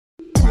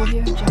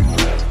Audio Jungle.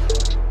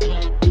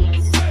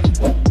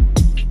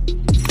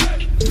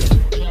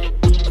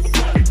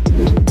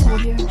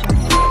 Audio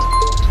Jungle.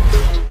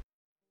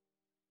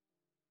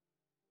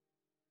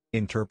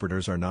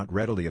 Interpreters are not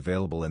readily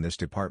available in this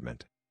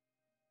department.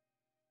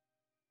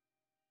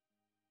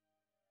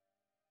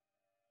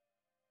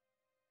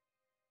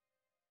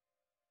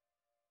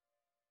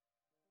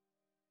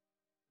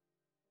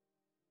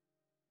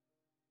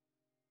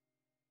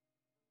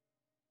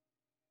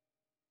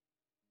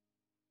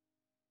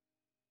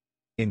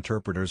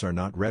 Interpreters are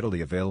not readily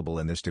available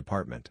in this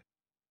department.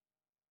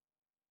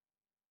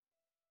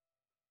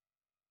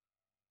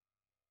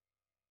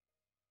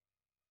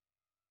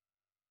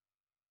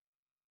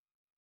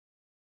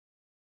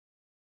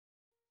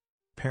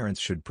 Parents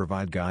should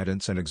provide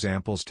guidance and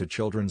examples to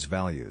children's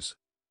values.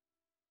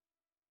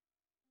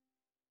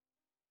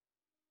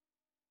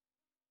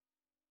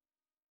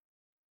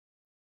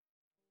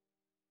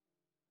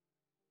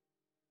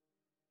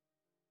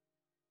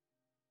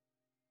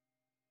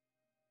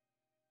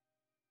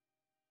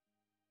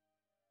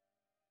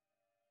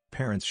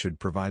 Parents should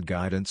provide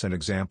guidance and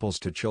examples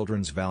to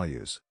children's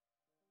values.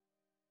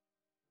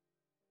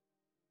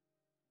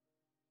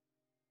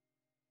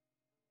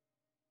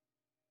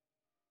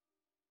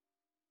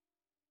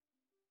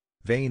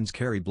 Veins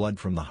carry blood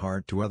from the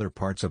heart to other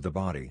parts of the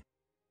body.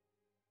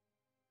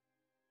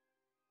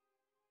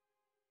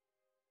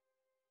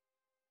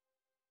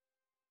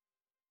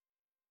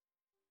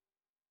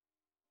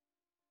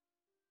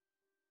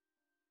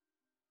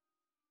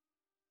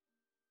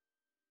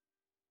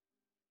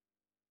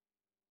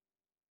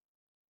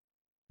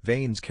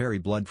 Veins carry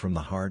blood from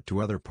the heart to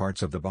other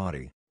parts of the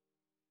body.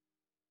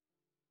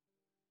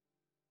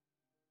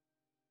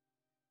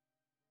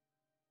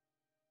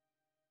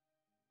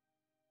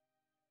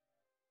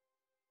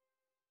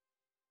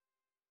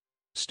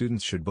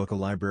 Students should book a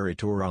library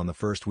tour on the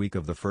first week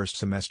of the first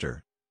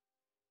semester.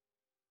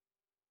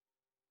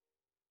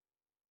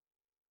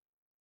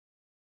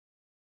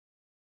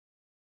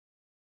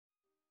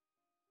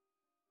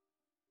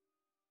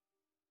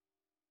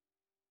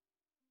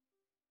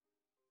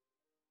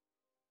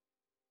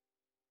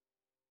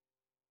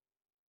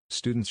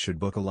 Students should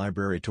book a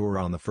library tour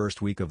on the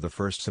first week of the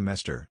first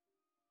semester.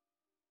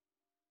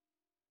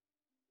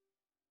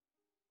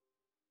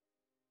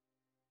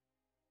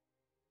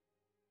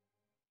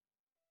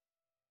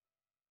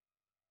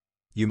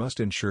 You must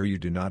ensure you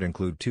do not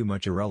include too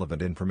much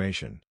irrelevant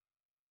information.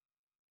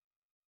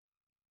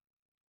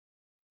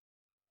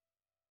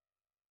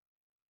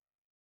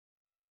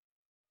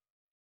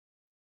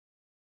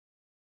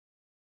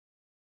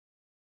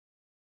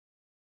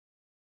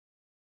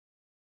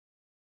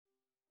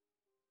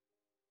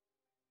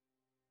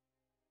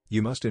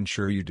 You must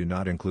ensure you do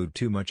not include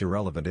too much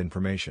irrelevant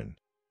information.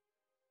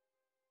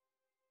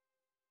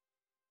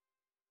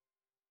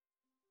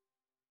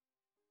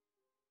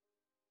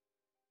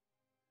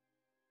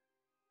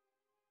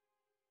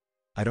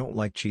 I don't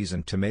like cheese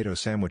and tomato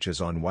sandwiches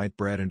on white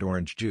bread and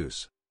orange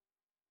juice.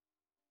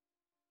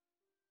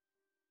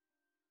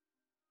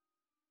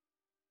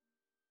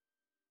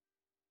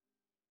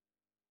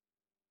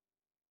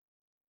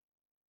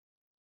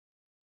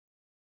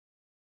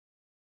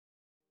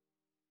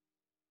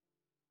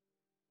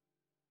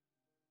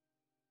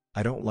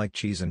 I don't like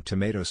cheese and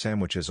tomato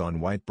sandwiches on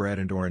white bread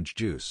and orange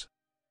juice.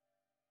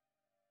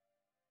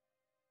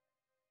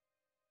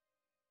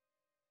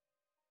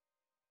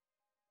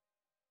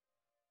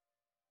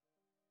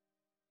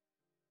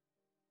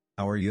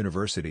 Our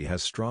university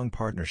has strong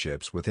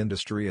partnerships with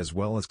industry as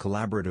well as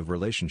collaborative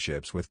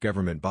relationships with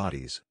government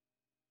bodies.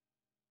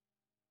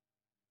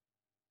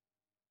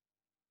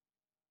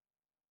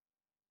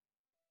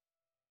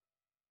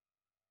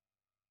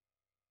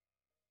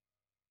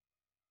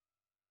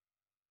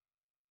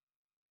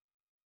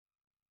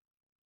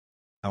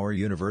 Our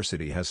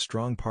university has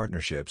strong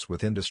partnerships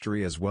with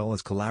industry as well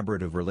as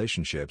collaborative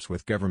relationships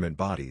with government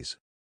bodies.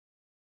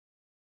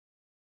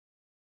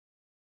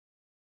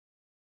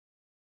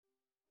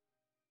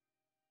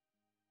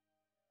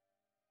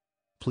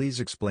 Please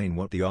explain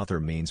what the author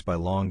means by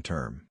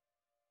long-term.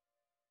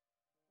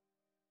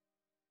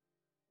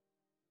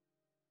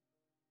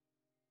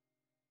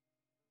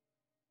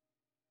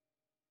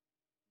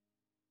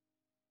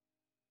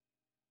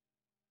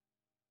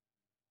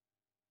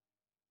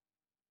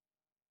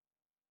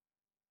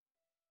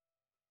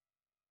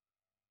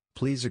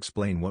 Please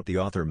explain what the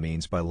author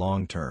means by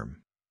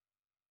long-term.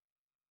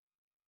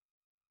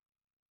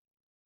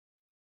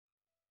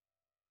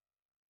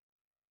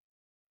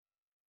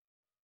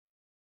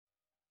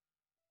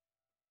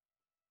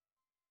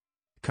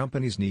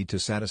 Companies need to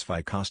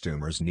satisfy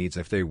customers' needs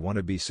if they want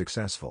to be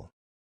successful.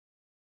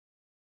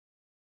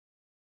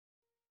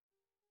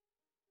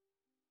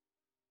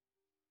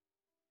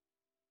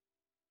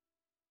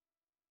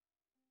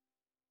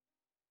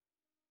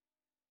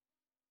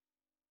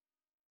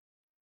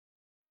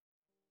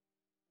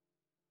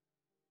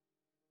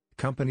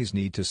 Companies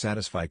need to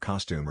satisfy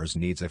customers'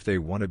 needs if they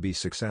want to be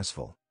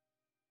successful.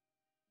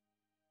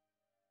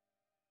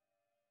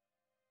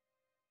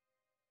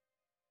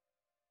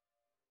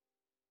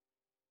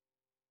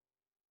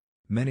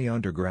 Many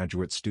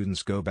undergraduate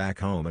students go back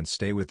home and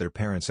stay with their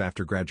parents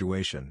after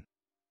graduation.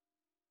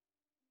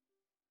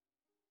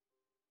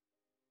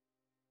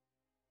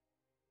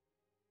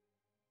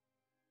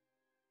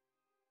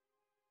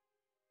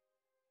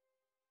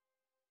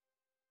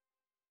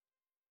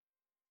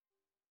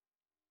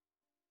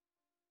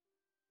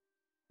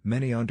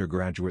 Many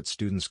undergraduate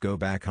students go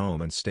back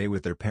home and stay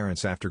with their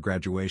parents after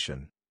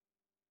graduation.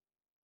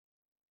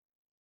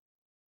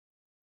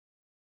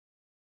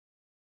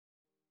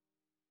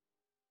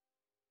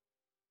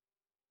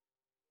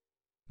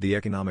 The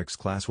economics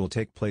class will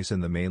take place in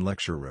the main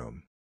lecture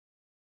room.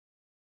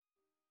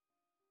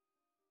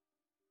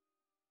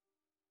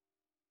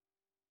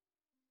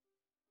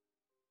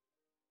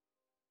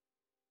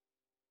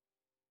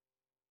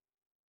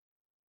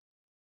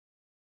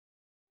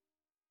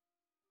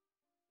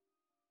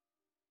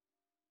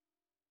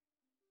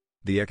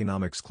 The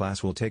economics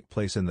class will take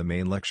place in the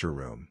main lecture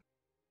room.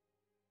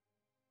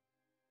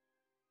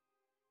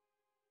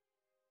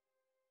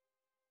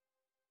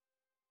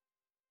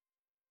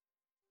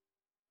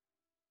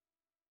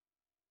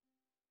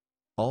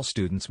 All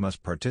students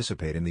must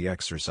participate in the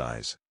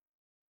exercise.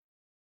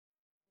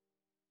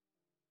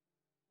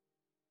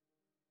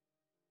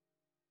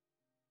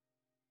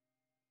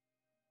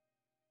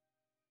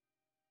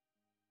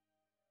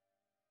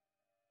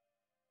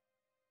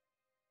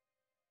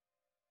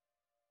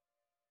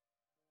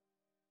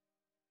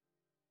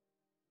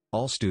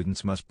 All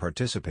students must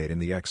participate in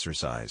the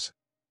exercise.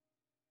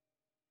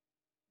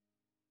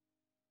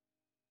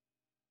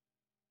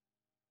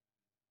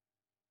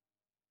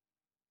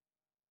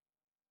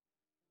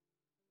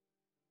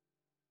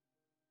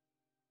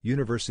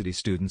 University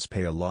students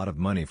pay a lot of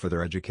money for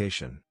their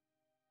education.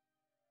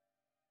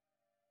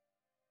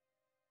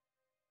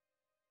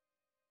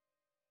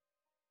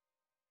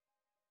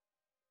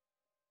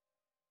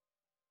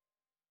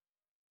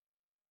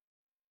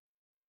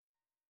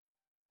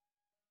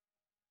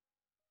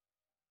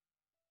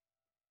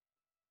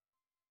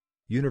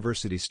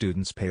 University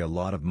students pay a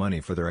lot of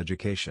money for their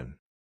education.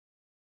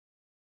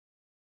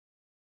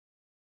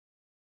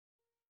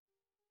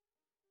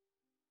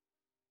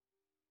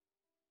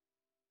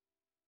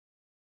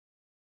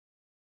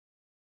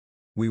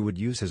 We would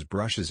use his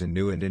brushes in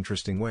new and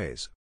interesting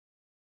ways.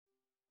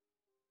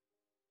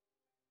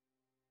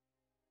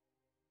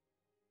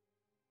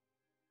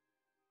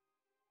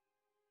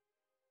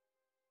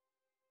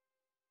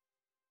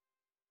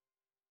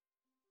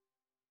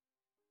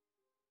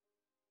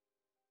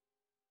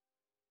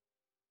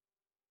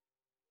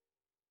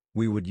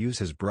 We would use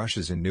his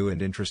brushes in new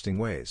and interesting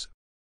ways.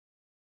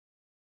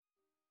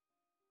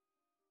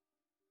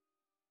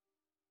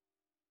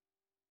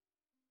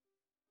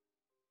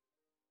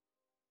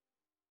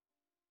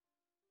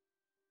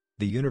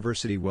 The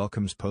university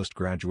welcomes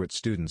postgraduate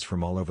students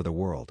from all over the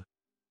world.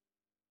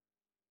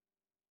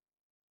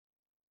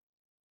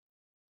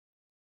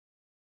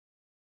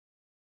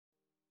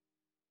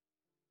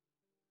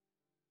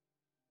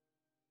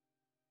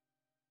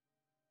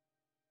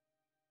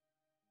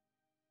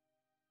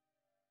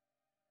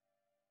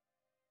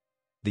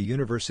 The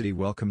university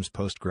welcomes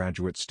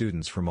postgraduate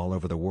students from all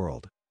over the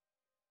world.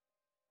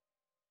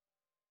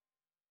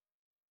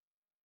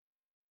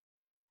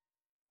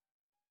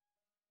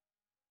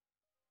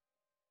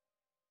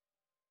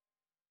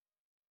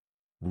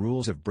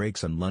 Rules of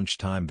breaks and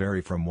lunchtime vary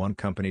from one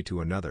company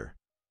to another.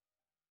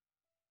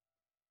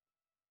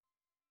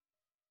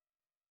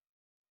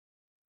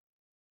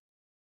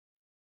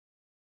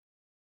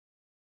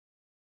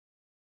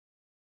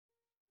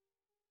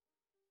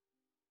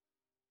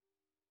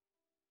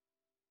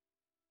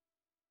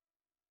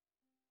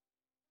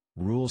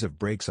 Rules of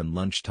breaks and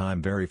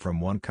lunchtime vary from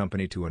one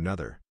company to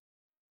another.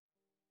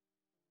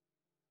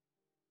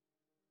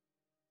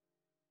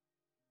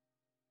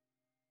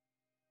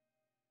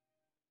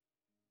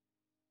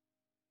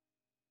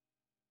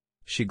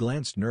 She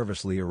glanced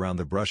nervously around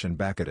the brush and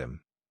back at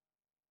him.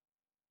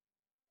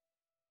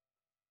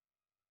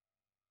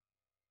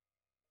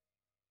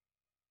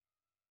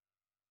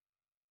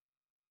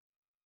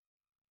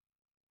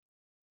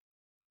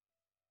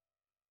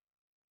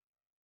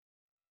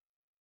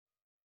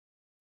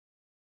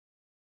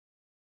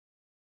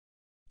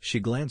 She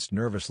glanced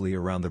nervously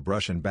around the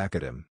brush and back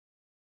at him.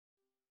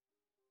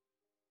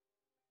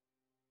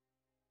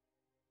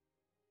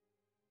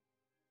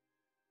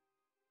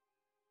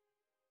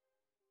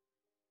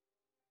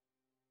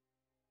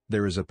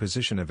 There is a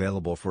position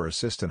available for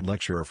assistant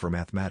lecturer for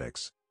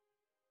mathematics.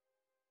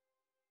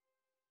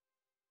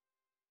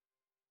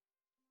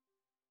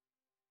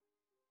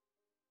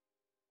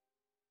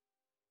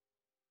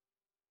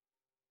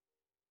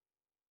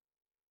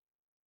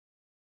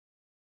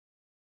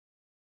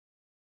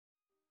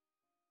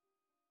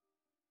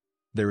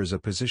 There is a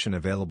position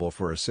available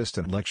for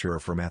assistant lecturer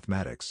for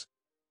mathematics.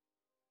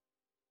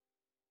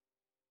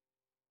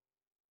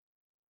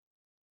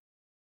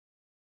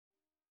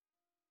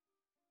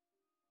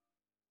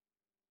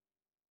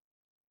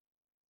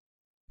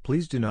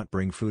 Please do not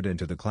bring food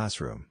into the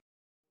classroom.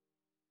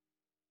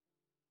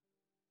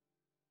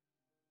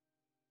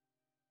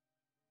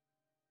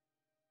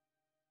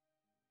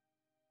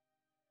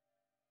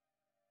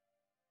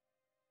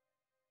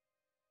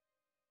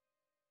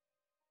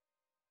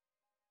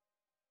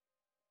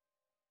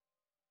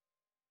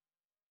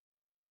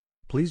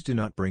 Please do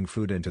not bring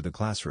food into the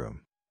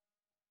classroom.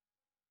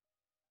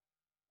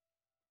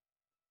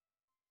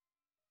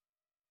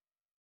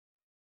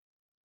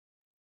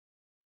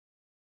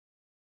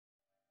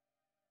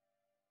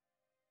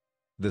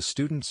 The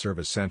Student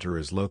Service Center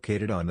is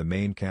located on the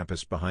main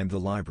campus behind the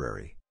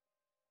library.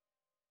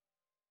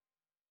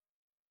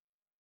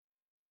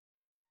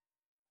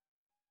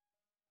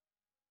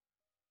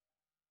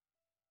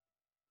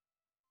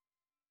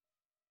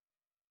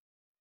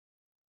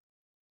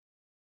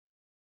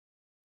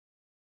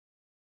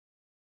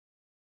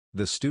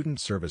 The Student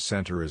Service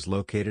Center is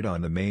located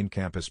on the main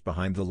campus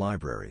behind the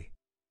library.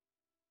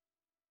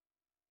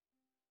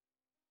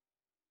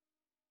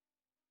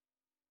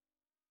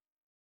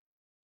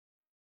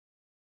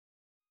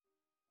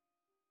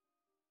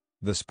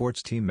 The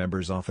sports team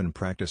members often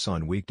practice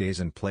on weekdays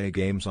and play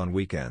games on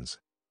weekends.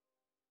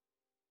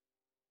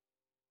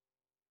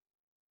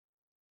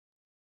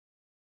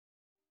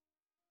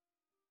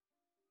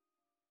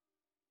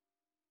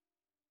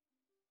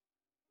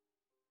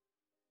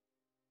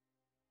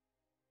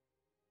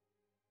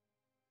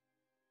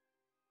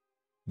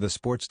 The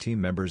sports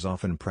team members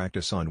often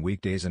practice on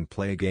weekdays and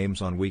play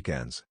games on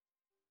weekends.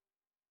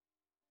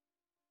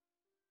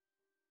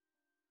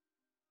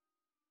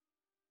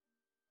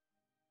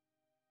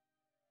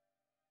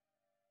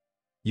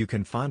 You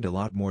can find a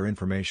lot more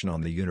information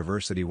on the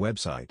university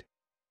website.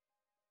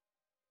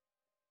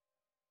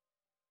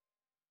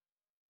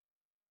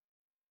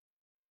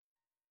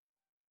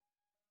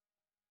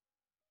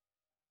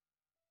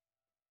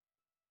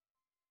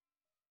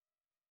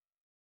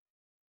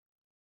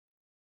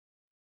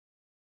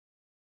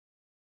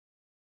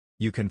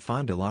 You can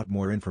find a lot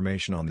more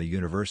information on the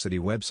university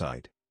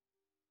website.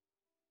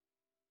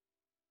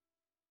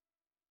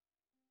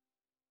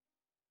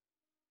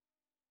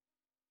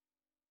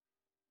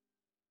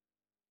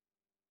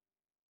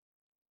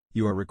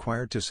 You are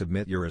required to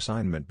submit your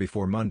assignment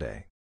before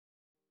Monday.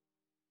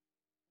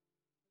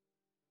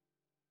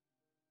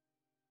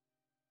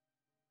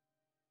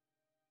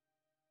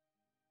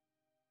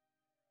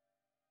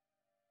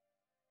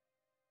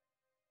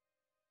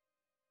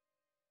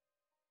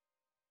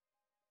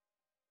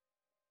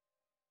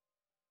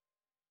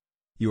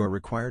 You are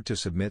required to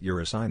submit your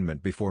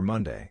assignment before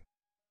Monday.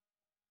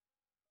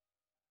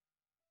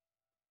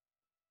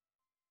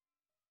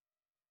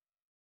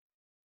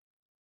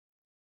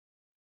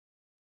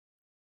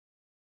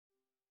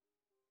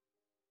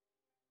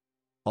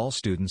 All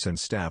students and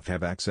staff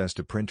have access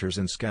to printers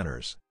and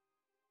scanners.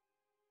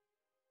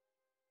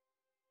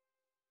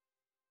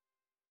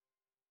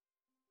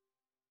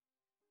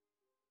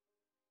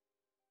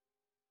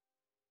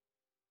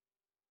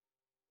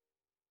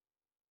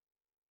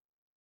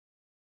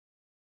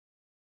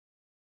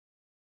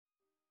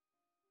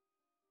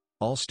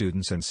 All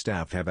students and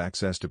staff have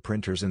access to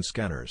printers and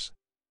scanners.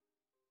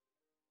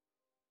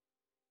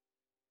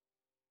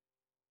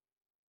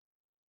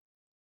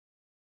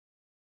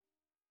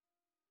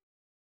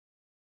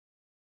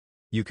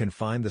 You can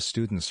find the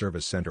Student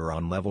Service Center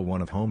on level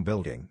 1 of home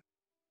building.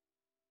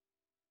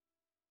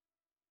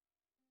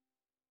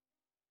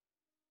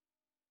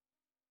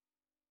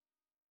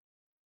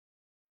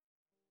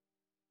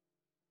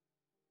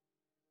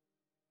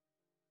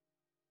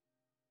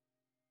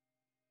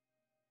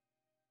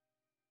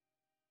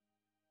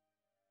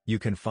 You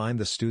can find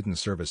the Student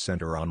Service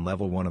Center on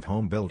level 1 of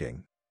home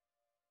building.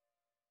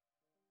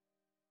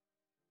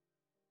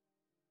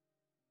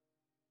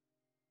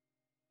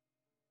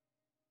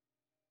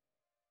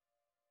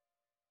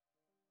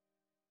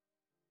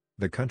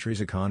 The country's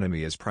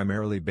economy is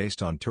primarily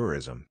based on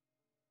tourism.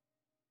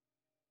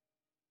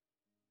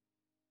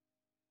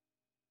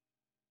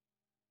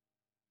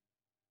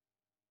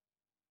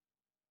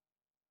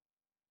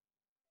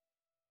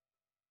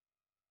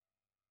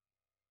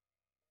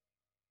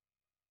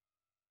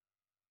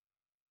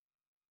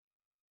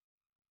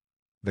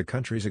 The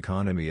country's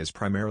economy is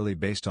primarily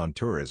based on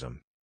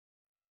tourism.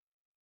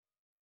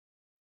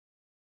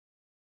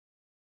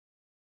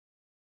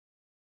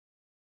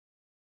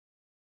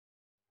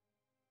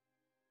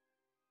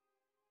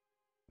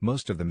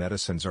 Most of the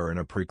medicines are in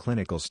a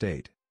preclinical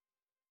state.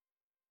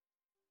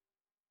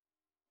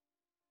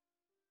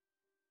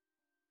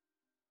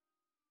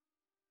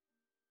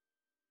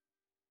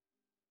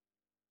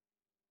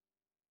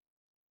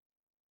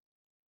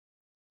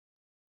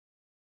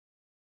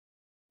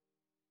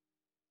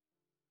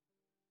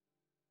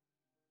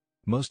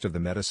 Most of the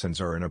medicines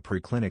are in a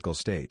preclinical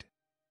state.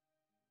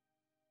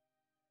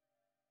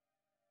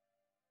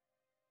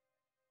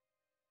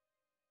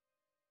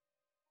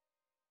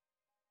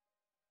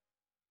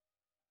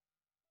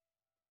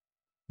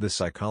 The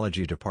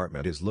psychology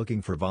department is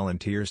looking for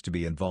volunteers to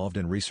be involved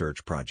in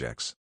research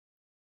projects.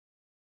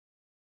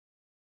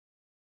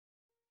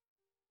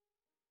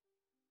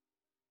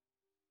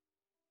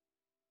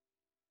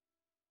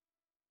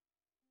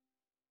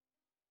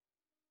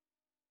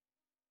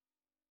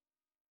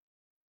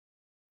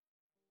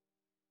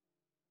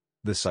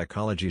 The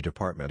psychology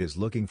department is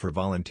looking for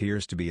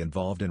volunteers to be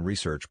involved in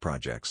research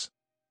projects.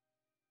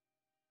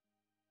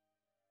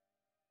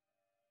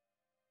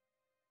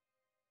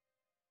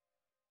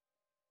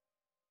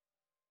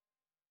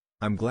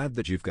 I'm glad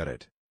that you've got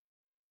it.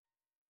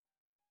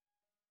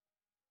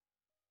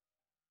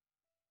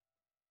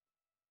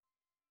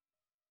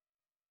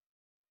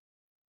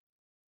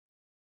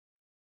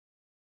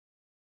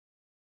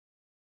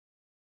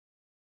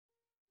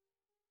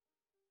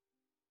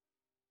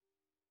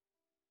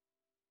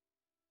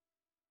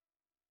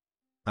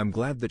 I'm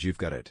glad that you've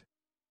got it.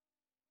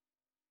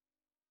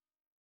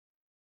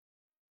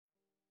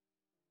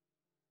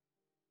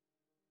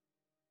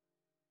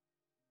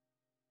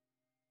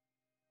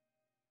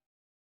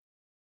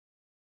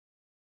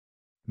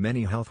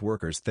 Many health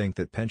workers think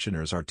that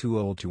pensioners are too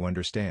old to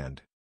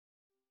understand.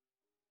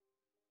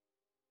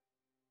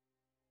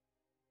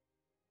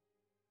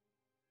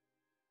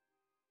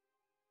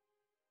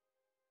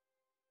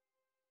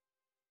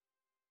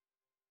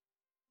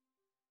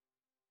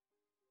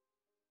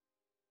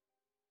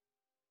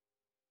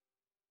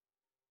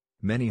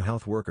 Many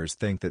health workers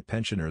think that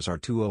pensioners are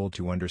too old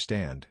to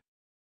understand.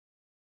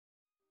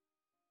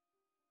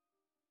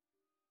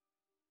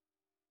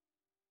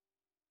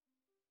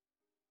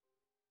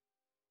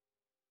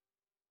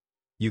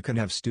 You can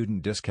have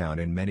student discount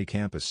in many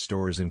campus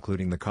stores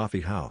including the coffee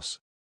house.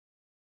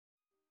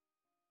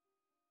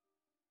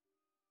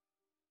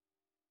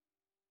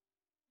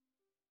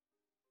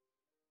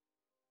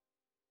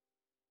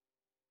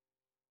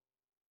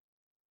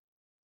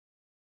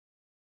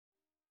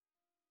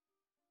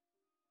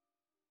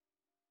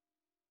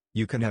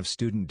 You can have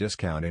student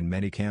discount in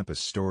many campus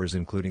stores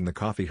including the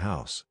coffee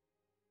house.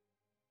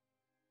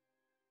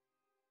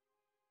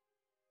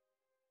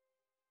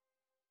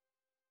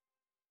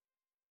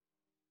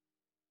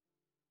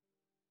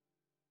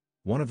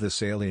 One of the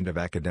salient of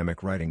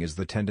academic writing is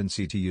the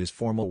tendency to use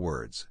formal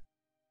words.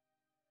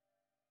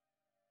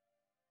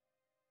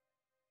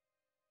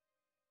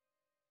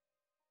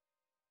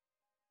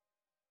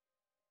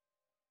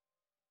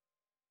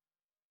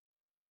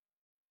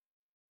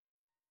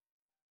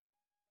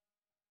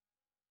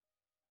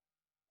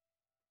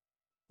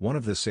 One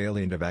of the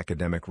salient of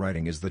academic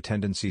writing is the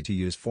tendency to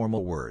use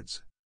formal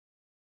words.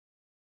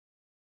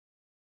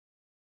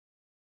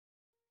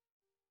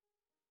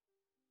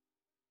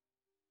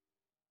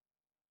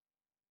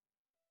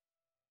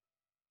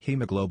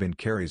 Hemoglobin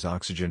carries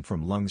oxygen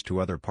from lungs to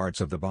other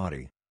parts of the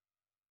body.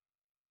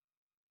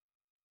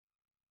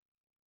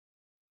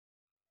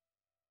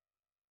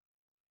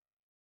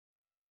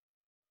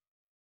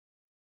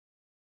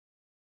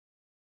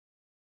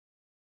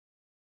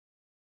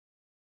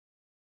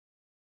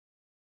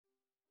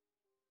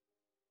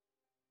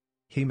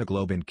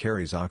 Hemoglobin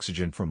carries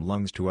oxygen from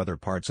lungs to other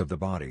parts of the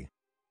body.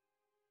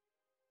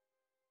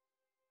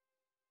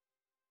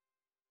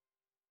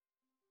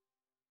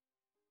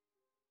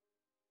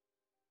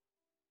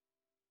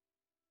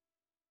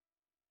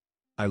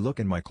 I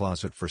look in my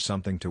closet for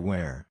something to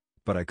wear,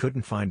 but I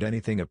couldn't find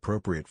anything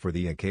appropriate for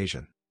the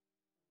occasion.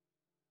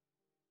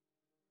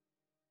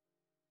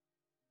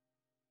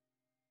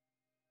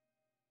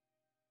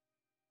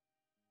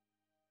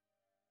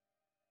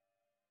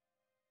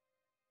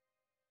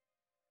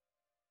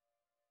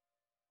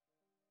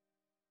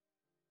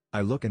 I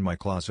look in my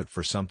closet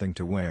for something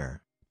to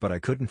wear, but I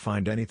couldn't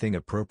find anything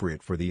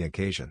appropriate for the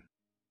occasion.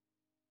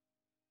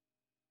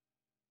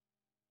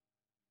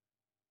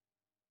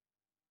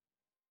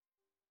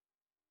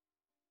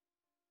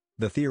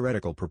 The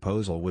theoretical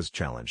proposal was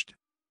challenged.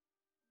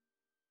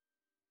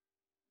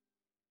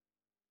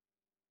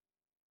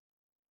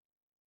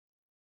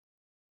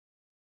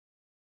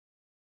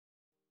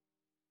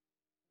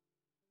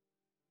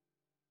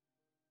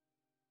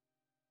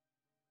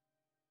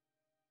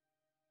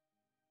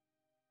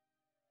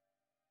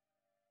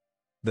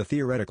 The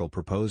theoretical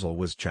proposal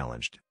was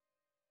challenged.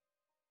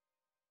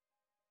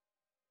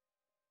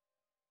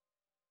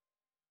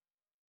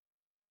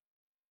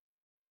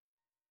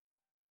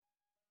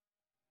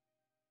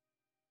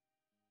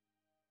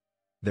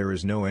 There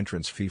is no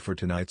entrance fee for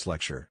tonight's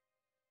lecture.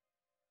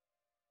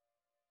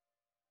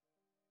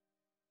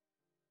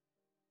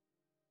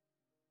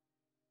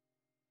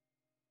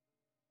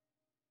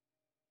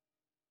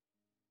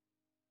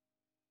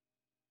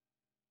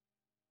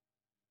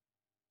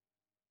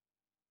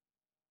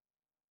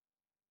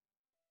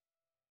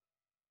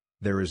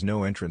 There is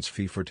no entrance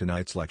fee for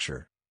tonight's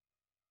lecture.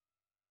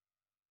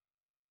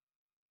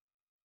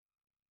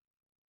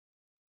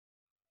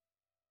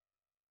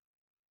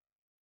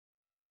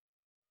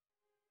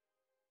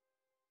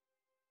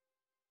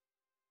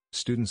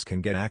 Students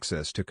can get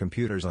access to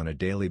computers on a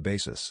daily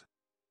basis.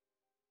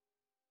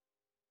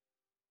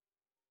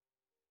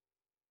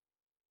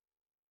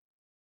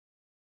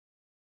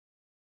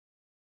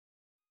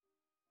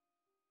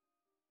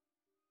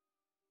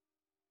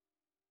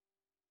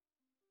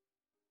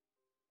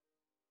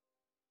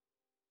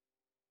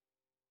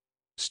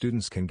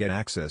 Students can get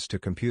access to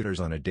computers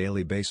on a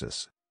daily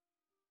basis.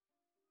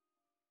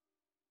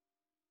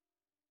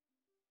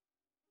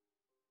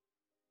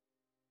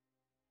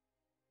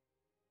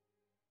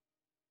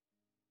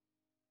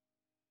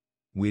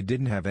 We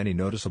didn't have any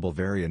noticeable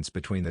variance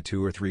between the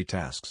 2 or 3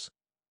 tasks.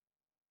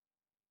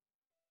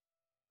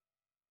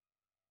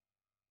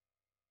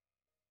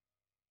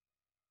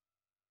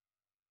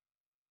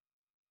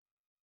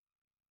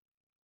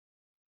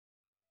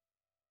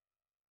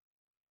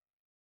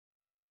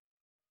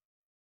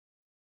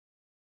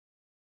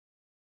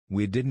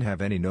 We didn't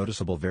have any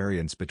noticeable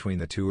variance between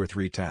the 2 or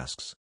 3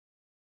 tasks.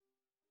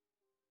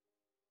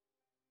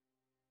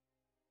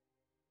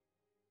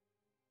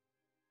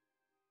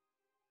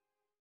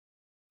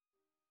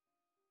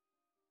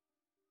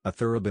 A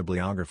thorough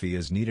bibliography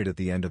is needed at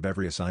the end of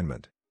every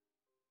assignment.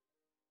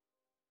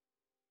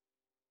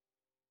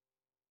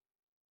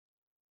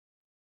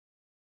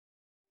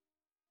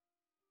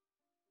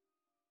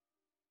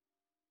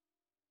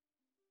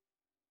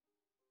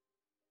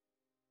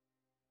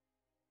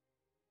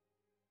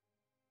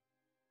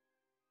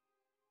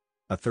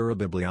 A thorough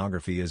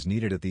bibliography is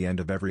needed at the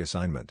end of every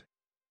assignment.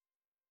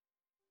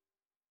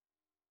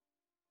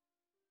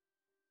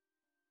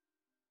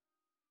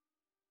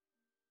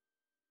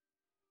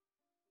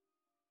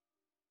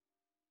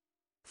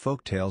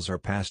 Folk tales are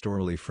passed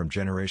orally from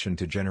generation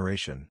to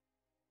generation.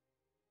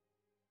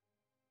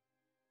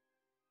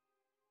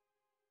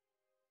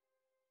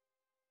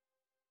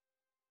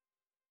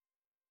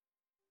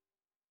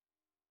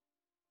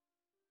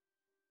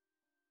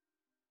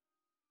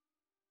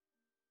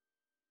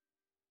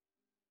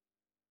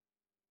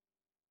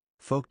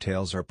 Folk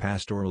tales are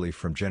passed orally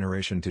from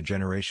generation to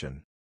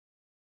generation.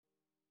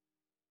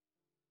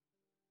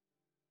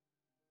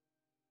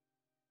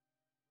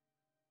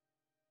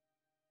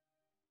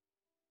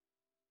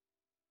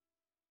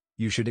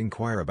 You should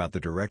inquire about the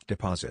direct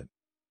deposit.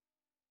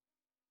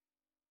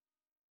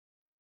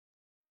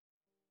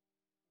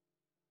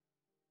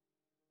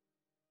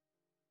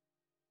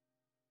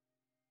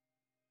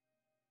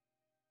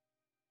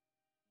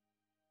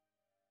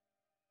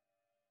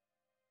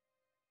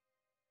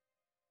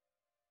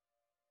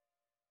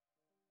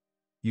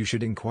 You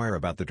should inquire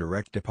about the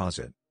direct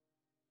deposit.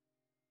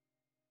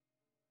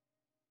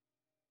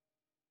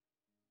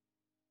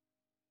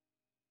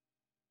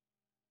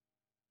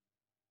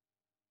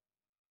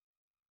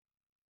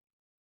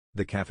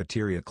 The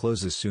cafeteria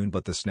closes soon,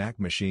 but the snack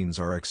machines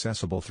are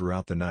accessible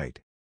throughout the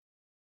night.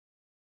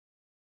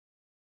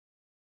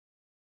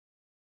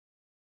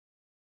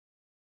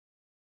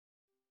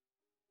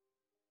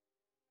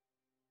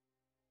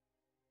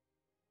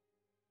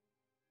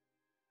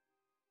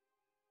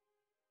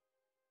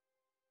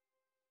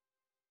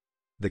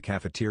 The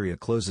cafeteria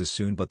closes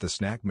soon, but the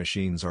snack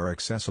machines are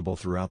accessible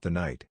throughout the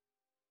night.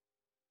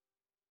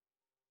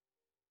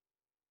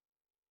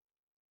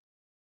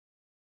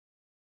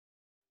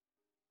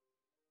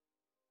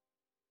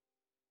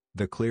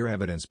 The clear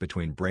evidence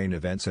between brain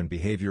events and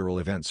behavioral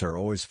events are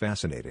always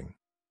fascinating.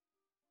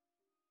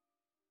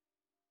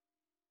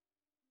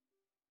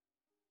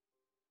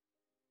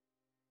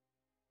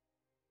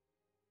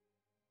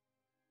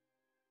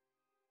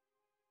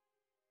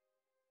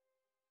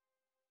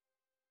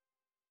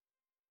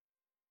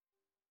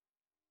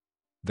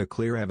 The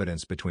clear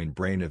evidence between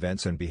brain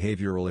events and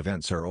behavioral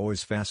events are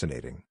always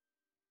fascinating.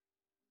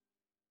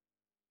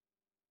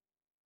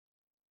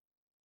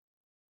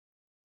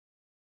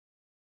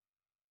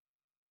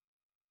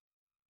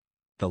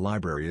 The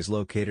library is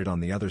located on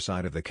the other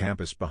side of the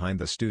campus behind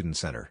the Student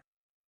Center.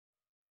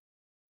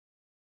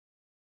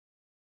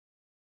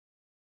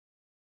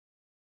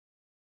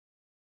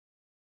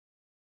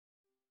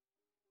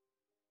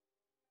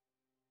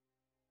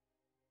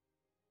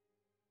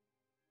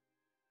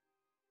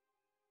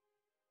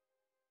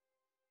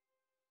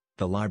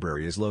 The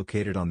library is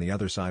located on the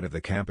other side of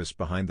the campus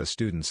behind the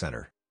Student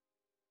Center.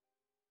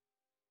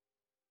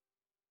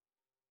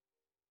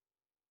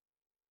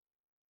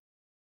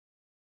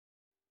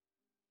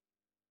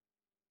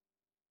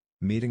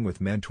 Meeting with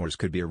mentors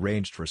could be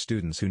arranged for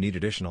students who need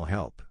additional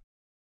help.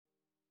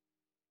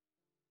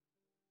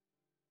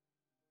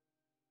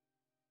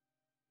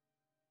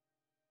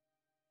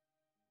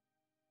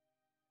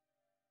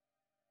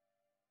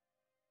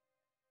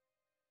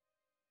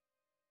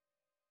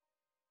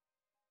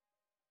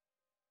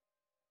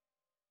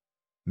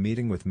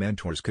 Meeting with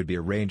mentors could be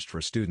arranged for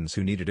students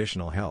who need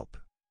additional help.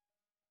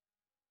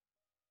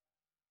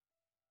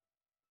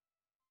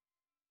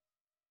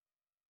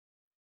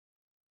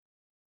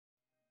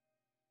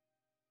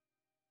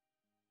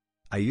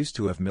 I used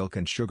to have milk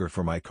and sugar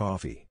for my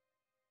coffee.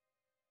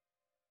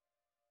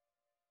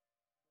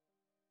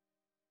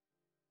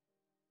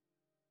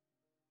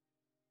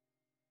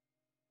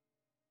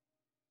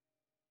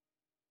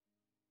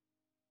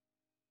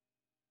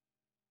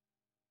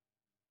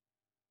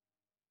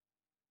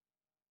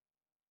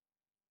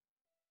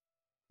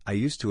 I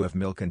used to have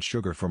milk and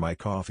sugar for my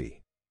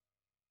coffee.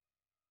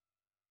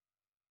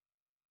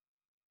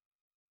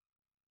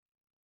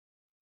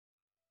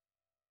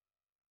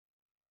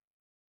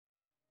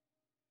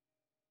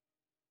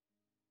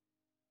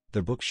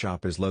 The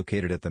bookshop is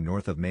located at the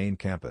north of main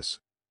campus.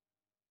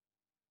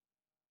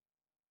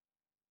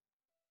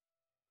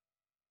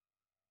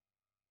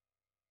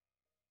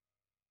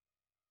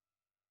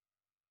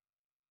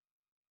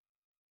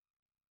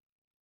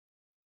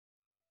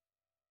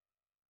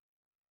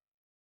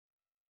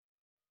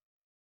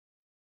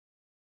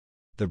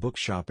 The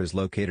bookshop is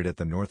located at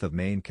the north of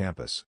main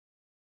campus.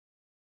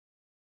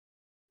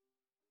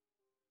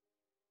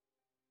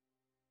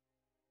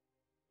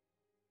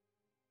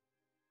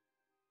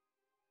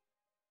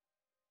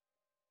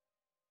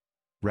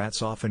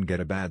 Rats often get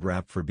a bad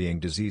rap for being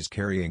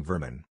disease-carrying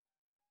vermin.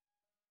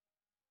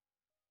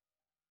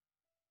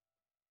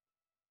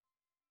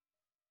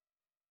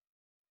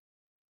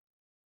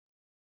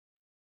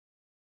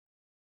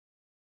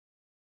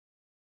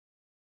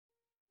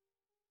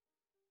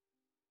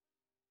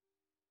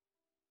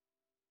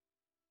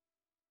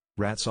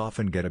 Rats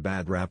often get a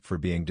bad rap for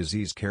being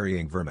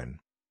disease-carrying vermin.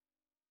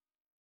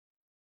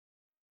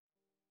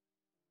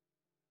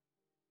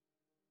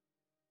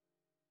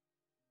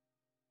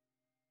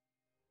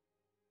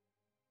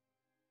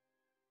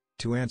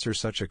 To answer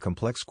such a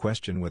complex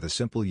question with a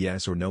simple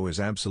yes or no is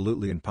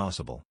absolutely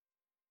impossible.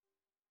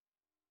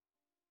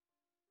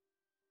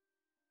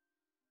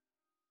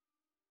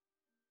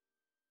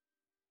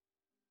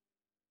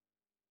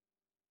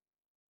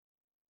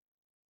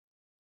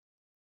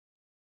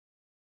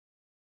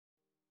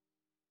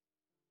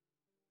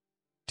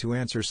 To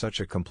answer such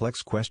a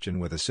complex question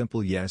with a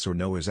simple yes or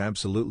no is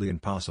absolutely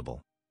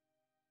impossible.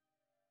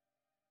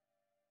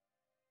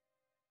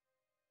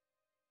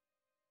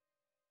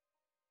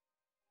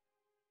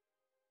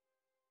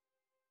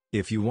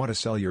 If you want to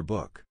sell your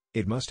book,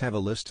 it must have a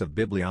list of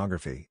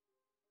bibliography.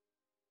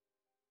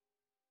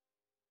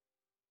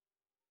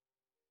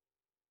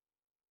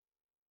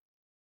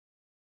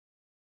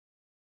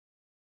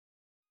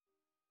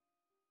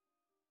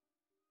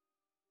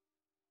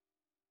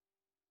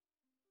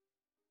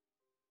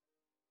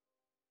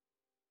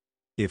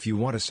 If you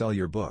want to sell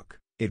your book,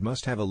 it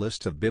must have a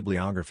list of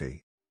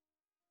bibliography.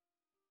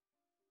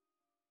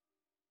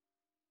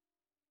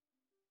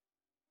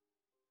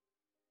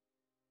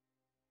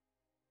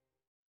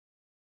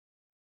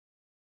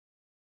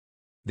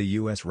 The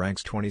U.S.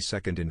 ranks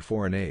 22nd in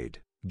foreign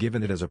aid,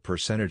 given it as a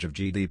percentage of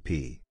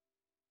GDP.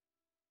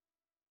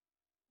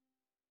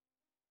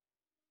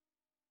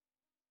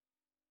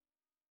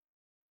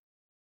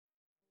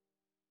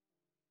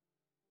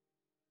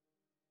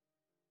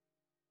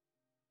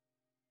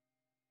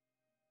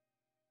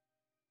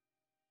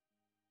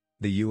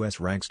 The U.S.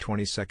 ranks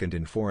 22nd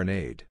in foreign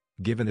aid,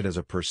 given it as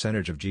a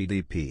percentage of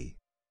GDP.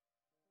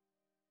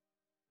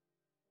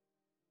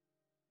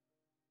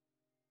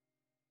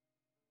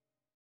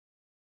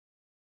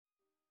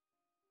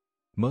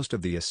 Most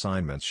of the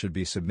assignments should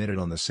be submitted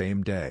on the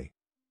same day.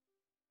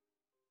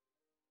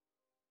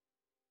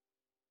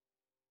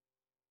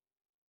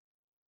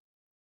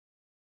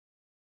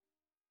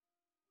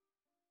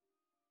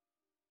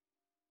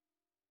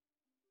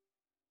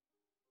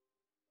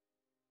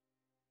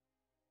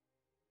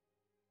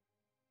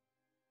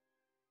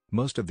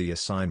 Most of the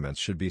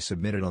assignments should be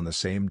submitted on the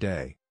same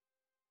day.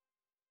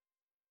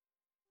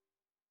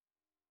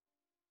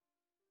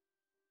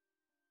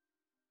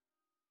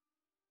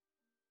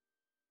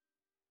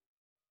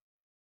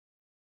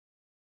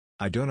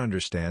 I don't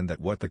understand that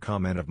what the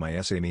comment of my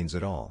essay means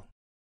at all.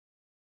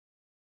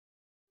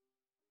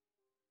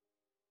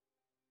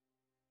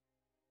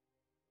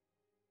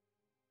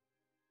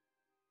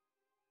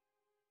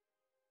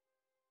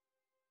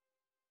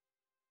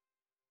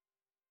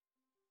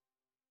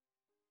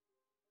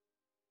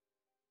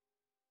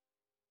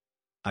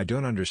 I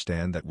don't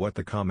understand that what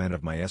the comment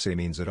of my essay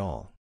means at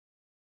all.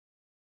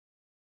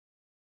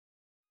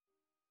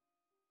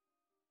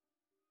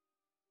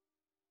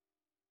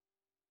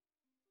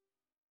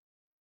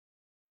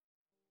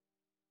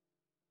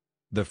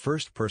 The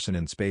first person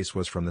in space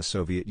was from the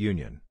Soviet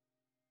Union.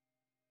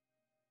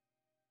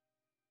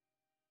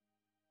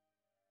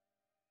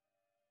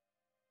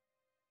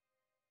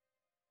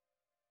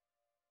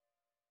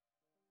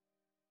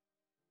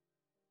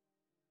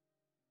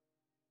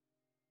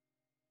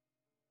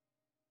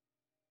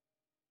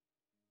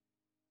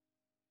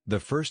 The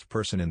first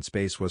person in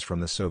space was from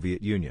the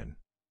Soviet Union.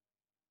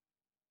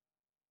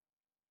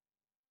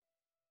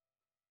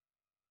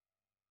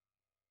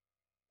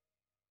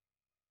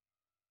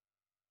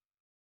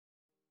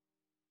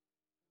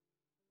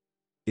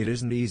 It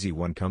isn't easy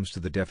when it comes to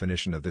the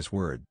definition of this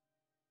word.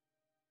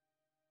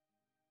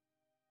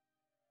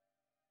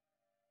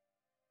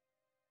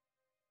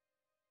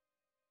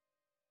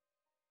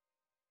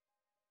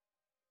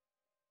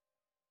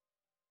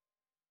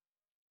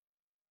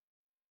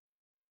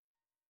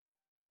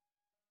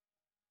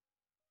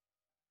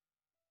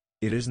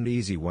 It isn't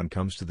easy when it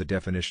comes to the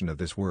definition of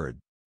this word.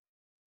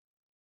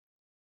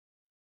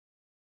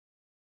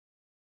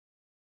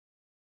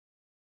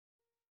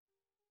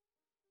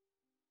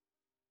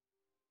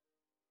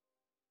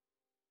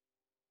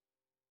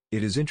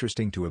 It is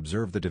interesting to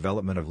observe the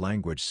development of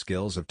language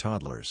skills of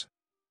toddlers.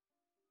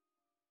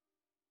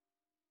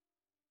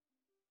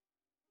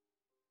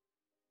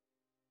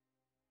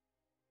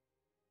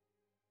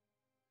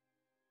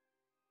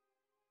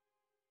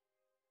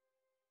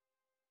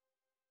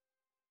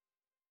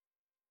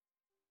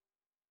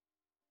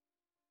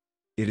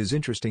 It is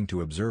interesting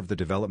to observe the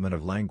development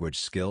of language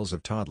skills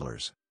of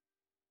toddlers.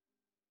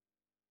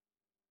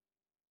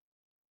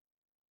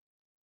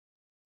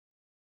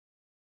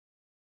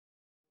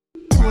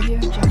 Audio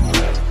Jungle.